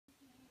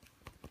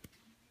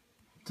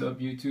What's up,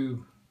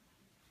 YouTube?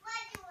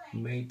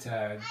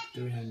 Maytag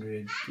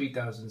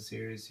 3000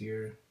 series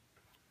here.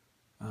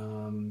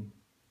 Doing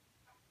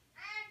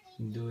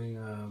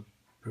a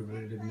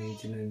preventative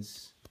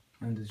maintenance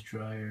on this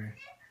dryer.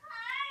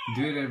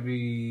 Do it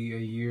every a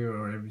year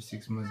or every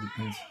 6 months,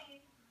 depends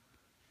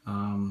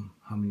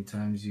how many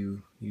times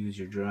you use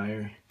your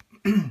dryer.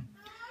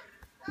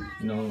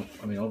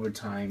 Over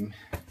time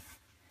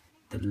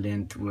the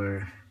lint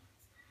will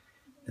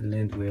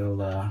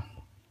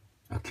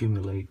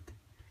accumulate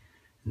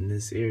in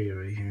this area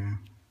right here.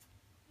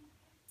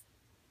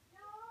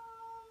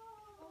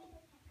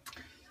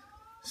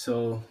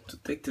 So to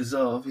take this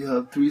off, you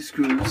have 3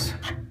 screws.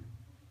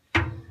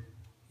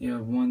 You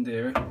have one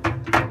there,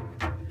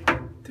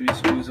 3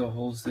 screws that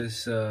holds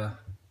this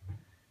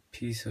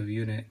piece of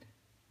unit.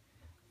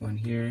 One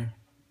here,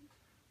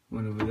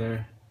 one over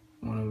there,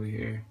 one over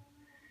here.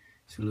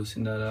 So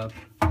loosen that up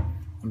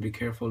and be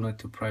careful not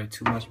to pry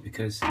too much,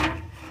 because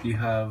you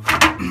have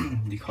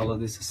they call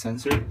this a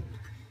sensor.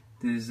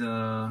 This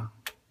you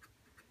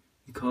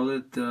call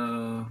it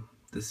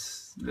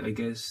this, I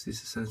guess this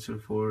is a sensor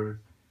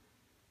for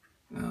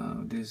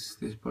this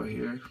part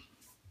here.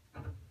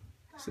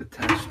 It's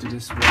attached to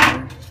this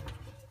wire.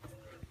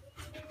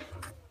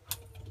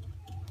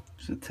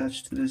 It's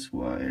attached to this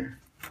wire.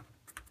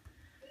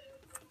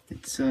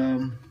 It's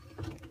a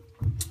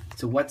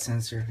wet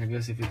sensor. I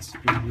guess if it's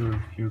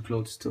your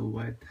clothes still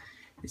wet,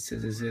 it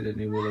says it, and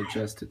it will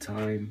adjust the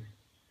time.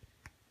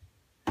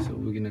 So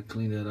we're gonna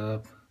clean that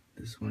up.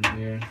 This one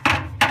here.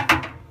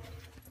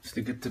 So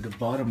to get to the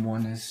bottom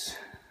one is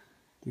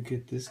to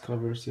get this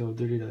cover. See how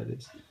dirty that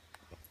is.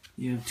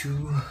 You have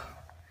two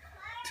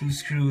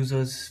screws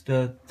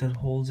that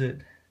holds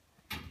it.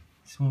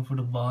 This one for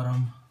the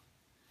bottom.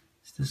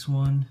 It's this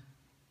one.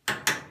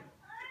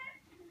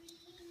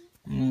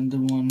 And the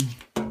one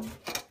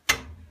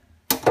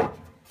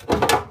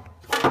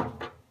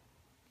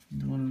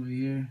over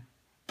here.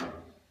 So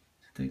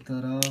take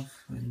that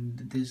off, and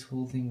this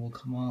whole thing will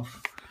come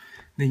off.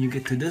 Then you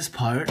get to this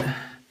part.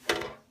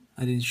 I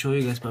didn't show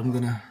you guys, but I'm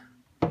gonna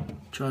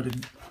try to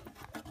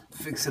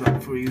fix it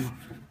up for you.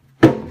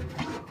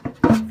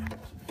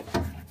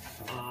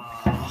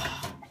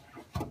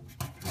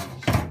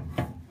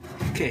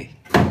 Okay,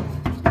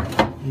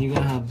 you're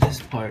gonna have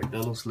this part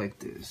that looks like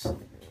this.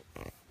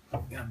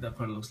 You have that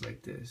part that looks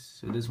like this.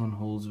 So this one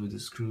holds with the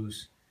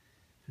screws.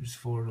 There's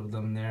 4 of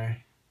them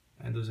there,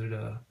 and those are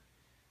the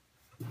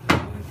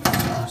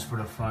screws for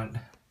the front.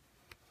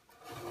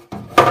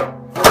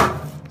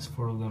 There's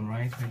 4 of them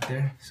right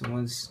there. So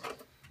once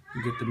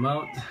you get them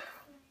out,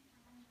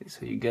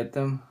 so you get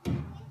them.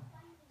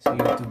 So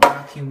you have to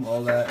vacuum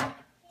all that.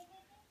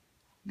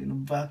 You're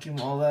gonna vacuum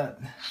all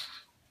that.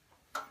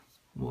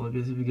 Well, I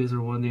guess if you guys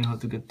are wondering how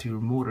to get to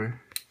your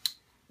motor,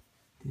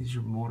 this is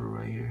your motor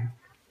right here.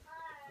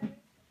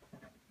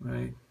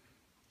 Right?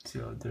 See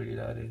how dirty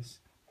that is.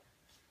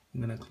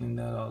 I'm gonna clean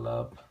that all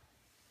up.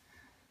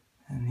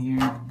 And here,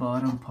 the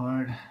bottom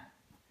part,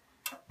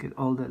 get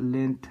all that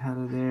lint out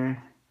of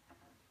there.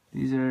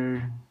 These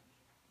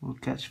will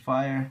catch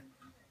fire.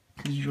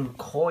 This is your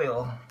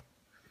coil.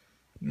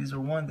 You guys are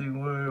wondering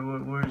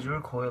where's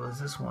your coil? Is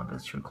this one?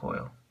 That's your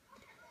coil.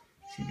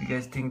 See, if you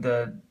guys think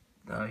that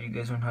you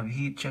guys don't have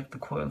heat, check the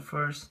coil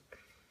first.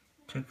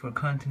 Check for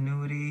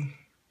continuity.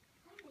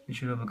 You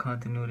should have a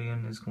continuity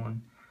on this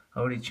one. I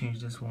already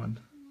changed this one.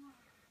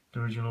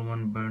 The original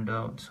one burned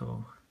out,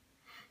 so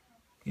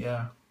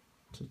yeah.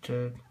 So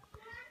check.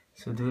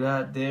 So do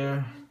that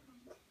there.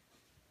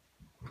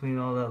 Clean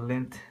all that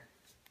lint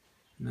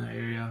in that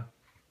area.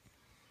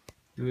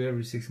 Do it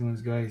every 6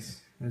 months,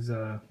 guys. As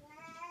a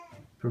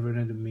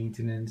preventative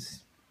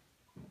maintenance.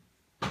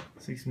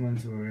 6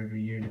 months or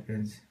every year,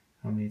 depends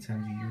how many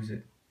times you use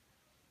it.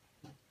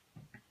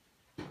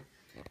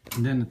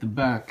 And then at the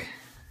back,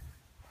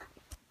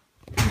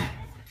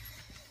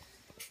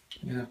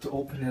 you have to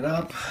open it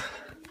up.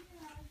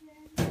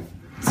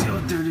 See how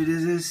dirty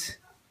this is?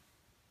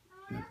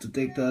 You have to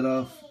take that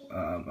off.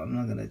 I'm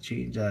not gonna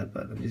change that,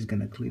 but I'm just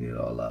gonna clean it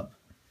all up.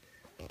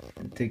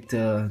 And take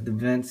the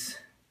vents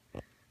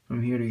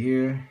from here to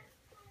here.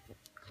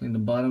 Clean the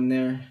bottom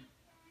there.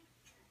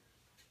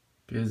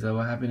 Because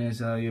what happened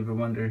is, you ever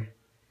wonder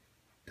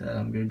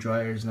that your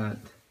dryer is not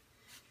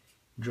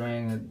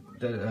drying,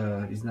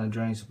 it's not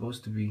drying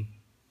supposed to be.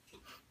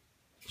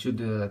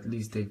 Should at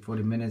least take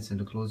 40 minutes, and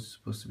the clothes is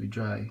supposed to be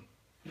dry.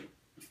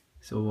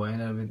 So what I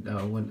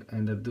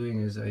end up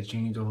doing is I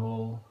change the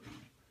whole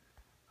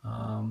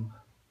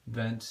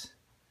vent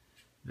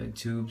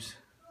tubes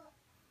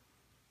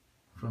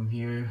from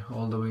here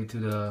all the way to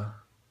the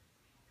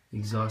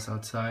exhaust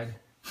outside.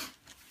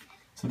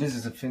 So this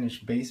is a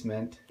finished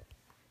basement,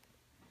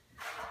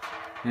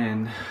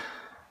 and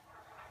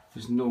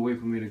there's no way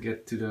for me to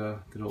get to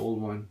the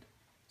old one,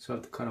 so I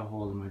have to cut a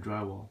hole in my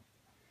drywall.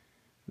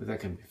 But that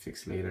can be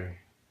fixed later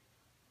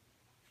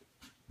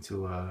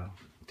to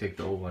take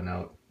the old one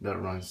out that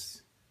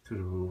runs to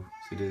the roof.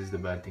 So this is the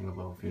bad thing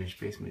about finished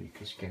basement,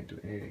 because you can't do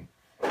anything.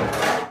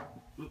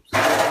 Oops,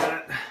 like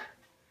that.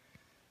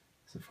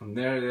 So from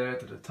there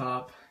to the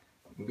top,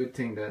 good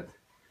thing that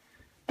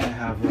I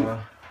have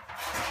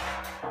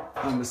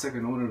I'm the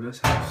second owner of this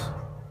house.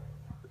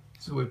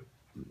 So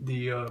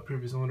the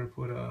previous owner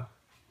put a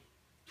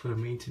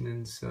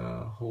maintenance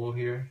hole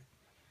here,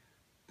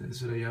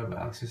 so that you have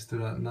access to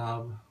that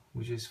knob,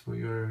 which is for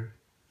your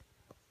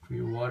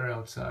water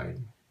outside.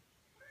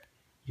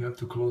 You have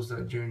to close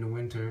that during the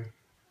winter.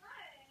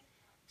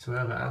 So I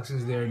have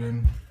access there.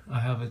 Then I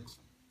have a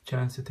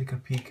chance to take a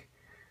peek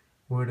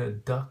where the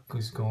duct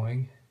is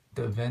going,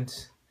 the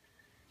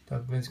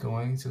duct vents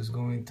going. So it's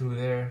going through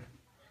there.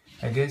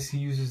 I guess he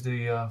uses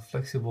the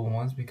flexible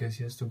ones because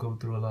he has to go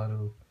through a lot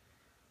of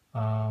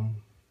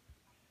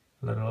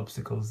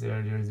obstacles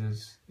there. There's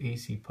this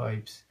AC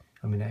pipes,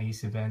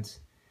 AC vents.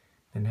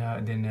 Then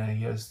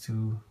he has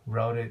to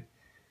route it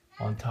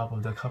on top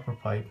of the copper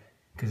pipe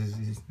because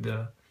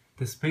the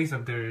space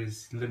up there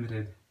is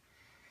limited.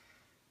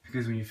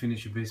 Because when you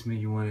finish your basement,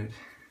 you want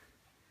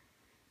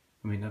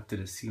it, up to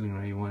the ceiling,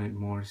 right? You wanted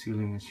more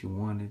ceiling as you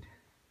wanted.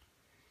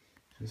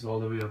 So it's all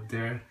the way up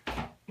there.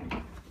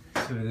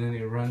 So then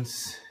it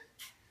runs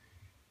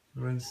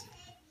through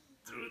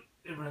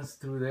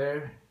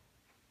there.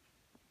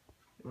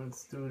 It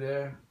runs through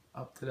there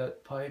up to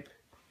that pipe,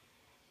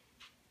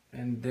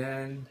 and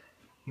then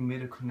he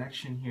made a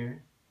connection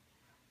here.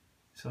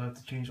 So I have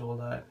to change all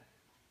that.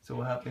 So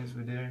what happens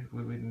with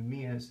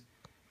me is,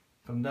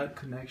 from that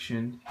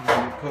connection,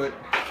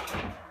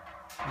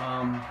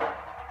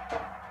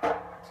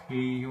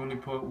 he only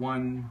put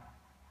one.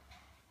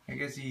 I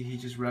guess he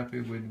just wrapped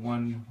it with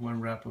one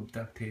wrap of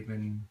duct tape,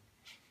 and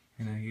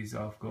he's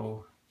off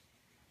go.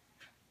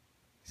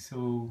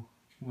 So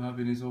what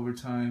happens is, over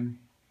time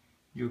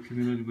you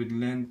accumulate with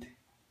lint,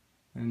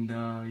 and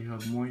you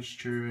have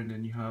moisture, and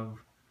then you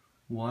have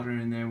water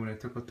in there. When I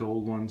took out the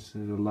old ones,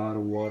 there's a lot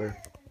of water,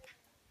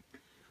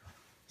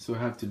 so I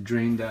have to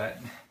drain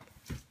that.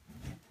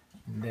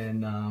 And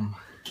then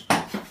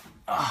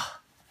I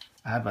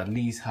have at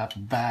least half a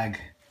bag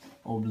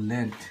of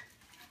lint,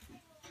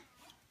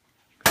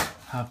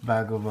 half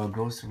bag of a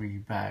grocery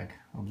bag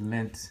of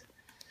lint.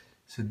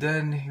 So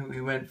then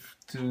he went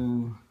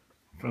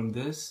from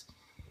this,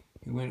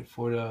 he went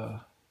for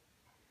the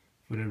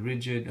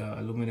rigid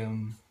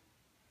aluminum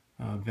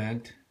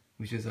vent,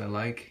 which is I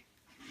like.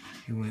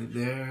 He went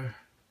there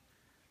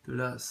to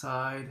that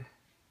side.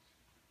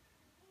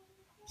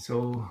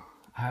 So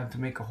I have to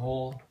make a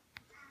hole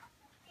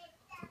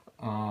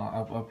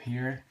up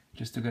here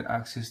just to get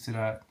access to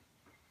that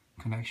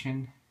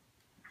connection.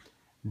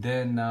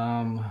 Then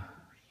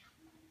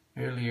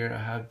earlier I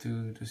had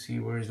to see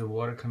where's the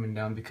water coming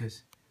down,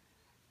 because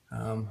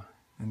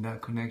in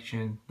that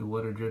connection the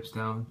water drips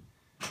down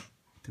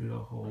through the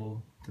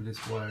hole to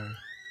this wire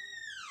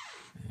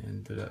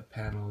and to that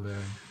panel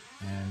there,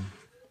 and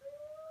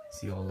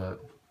see all that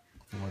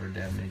water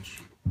damage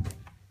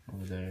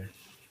over there.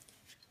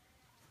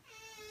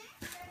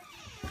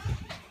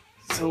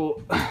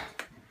 So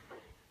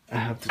I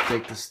have to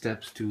take the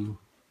steps to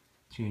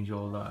change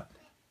all that.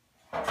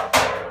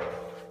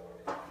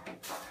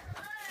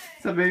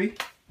 What's up, baby?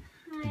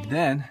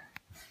 Then,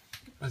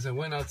 as I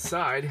went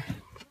outside,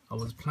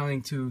 I'm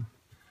planning to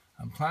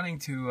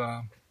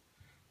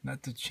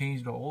not to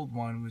change the old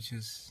one, which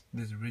is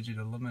this rigid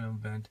aluminum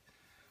vent.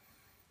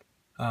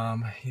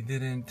 He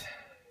didn't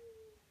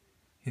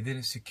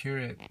secure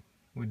it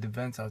with the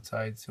vents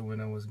outside, so when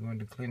I was going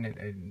to clean it,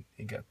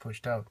 it got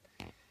pushed out.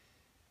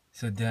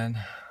 So then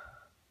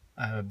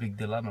I have a big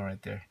dilemma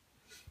right there.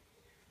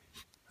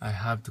 I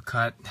have to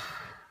cut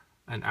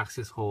an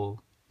access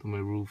hole to my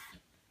roof,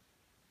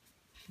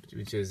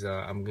 which is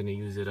I'm gonna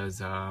use it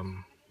as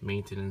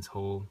maintenance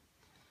hole,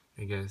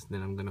 I guess.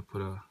 Then I'm gonna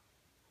put a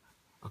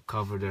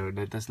cover there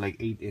that's like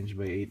 8"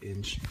 by 8".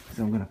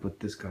 So I'm gonna put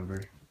this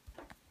cover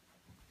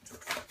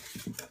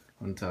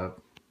on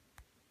top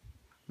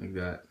like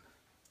that.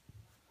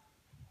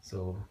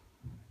 So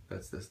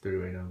that's dirty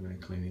right now. I'm gonna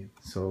clean it.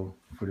 So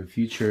for the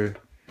future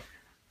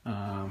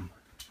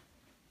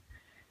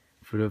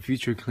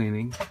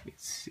cleaning,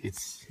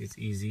 it's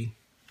easy.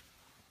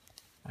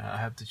 I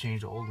have to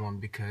change the old one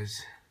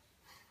because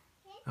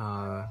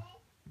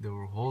there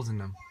were holes in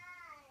them,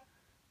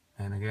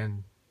 and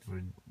again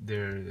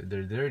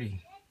they're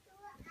dirty.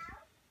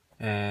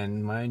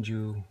 And mind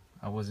you,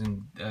 I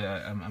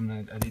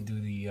didn't do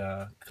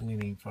the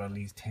cleaning for at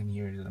least 10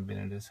 years, and I've been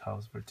in this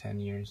house for 10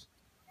 years.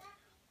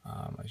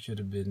 I should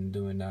have been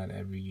doing that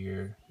every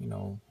year,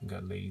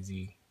 got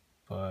lazy,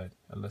 but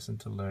a lesson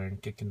to learn,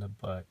 kick in the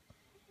butt.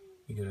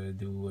 You gotta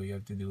do what you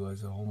have to do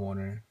as a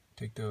homeowner.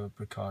 Take the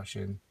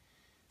precaution,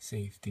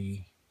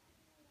 safety,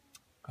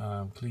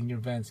 clean your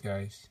vents,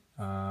 guys.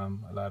 A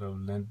lot of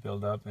lint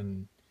build up,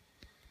 and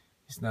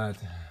it's not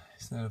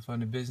a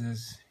funny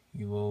business.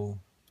 It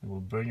will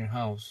burn your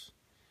house.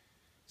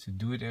 So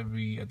do it at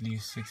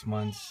least 6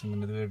 months. I'm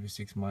gonna do it every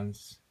 6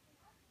 months.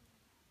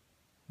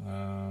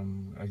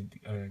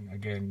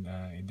 Again,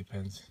 it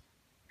depends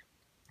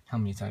how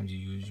many times you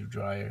use your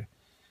dryer.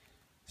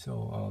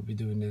 So I'll be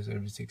doing this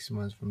every 6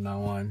 months from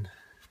now on.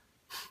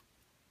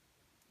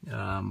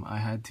 I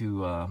had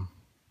to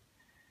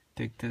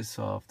take this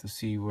off to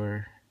see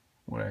where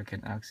I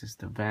can access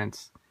the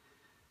vents.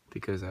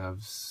 because I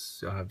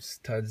have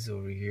studs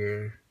over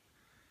here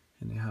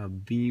and I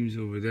have beams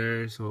over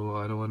there, so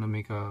I don't want to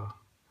make a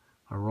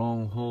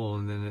wrong hole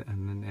and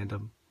then end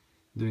up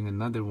doing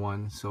another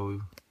one.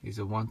 So it's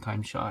a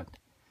one-time shot.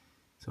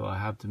 So I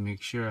had to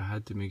make sure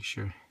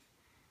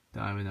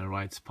that I'm in the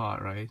right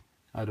spot, right?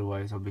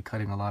 Otherwise I'll be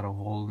cutting a lot of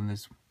holes in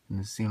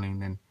the ceiling,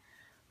 then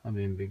I'll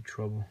be in big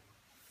trouble.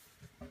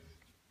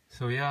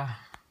 So yeah,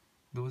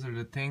 those are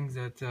the things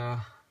that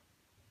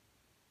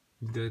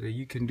that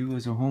you can do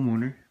as a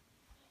homeowner.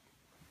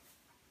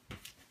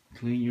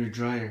 Clean your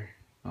dryer.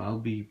 I'll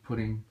be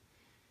putting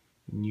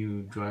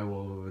new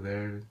drywall over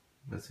there.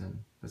 That's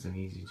an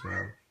easy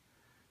job.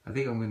 I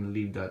think I'm gonna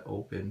leave that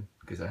open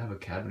because I have a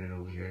cabinet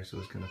over here, so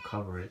it's gonna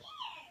cover it.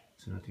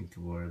 So nothing to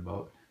worry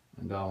about.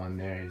 And that one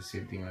there is the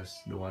same thing as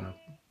the one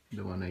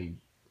I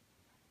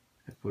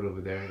put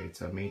over there.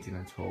 It's a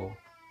maintenance hole,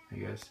 I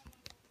guess.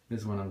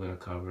 This one I'm gonna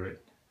cover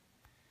it,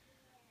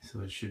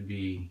 so it should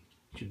be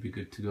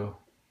good to go.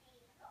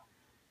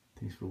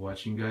 Thanks for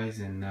watching, guys,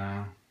 and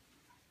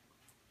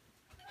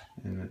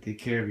take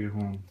care of your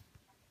home.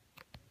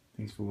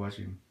 Thanks for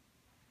watching.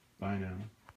 Bye now.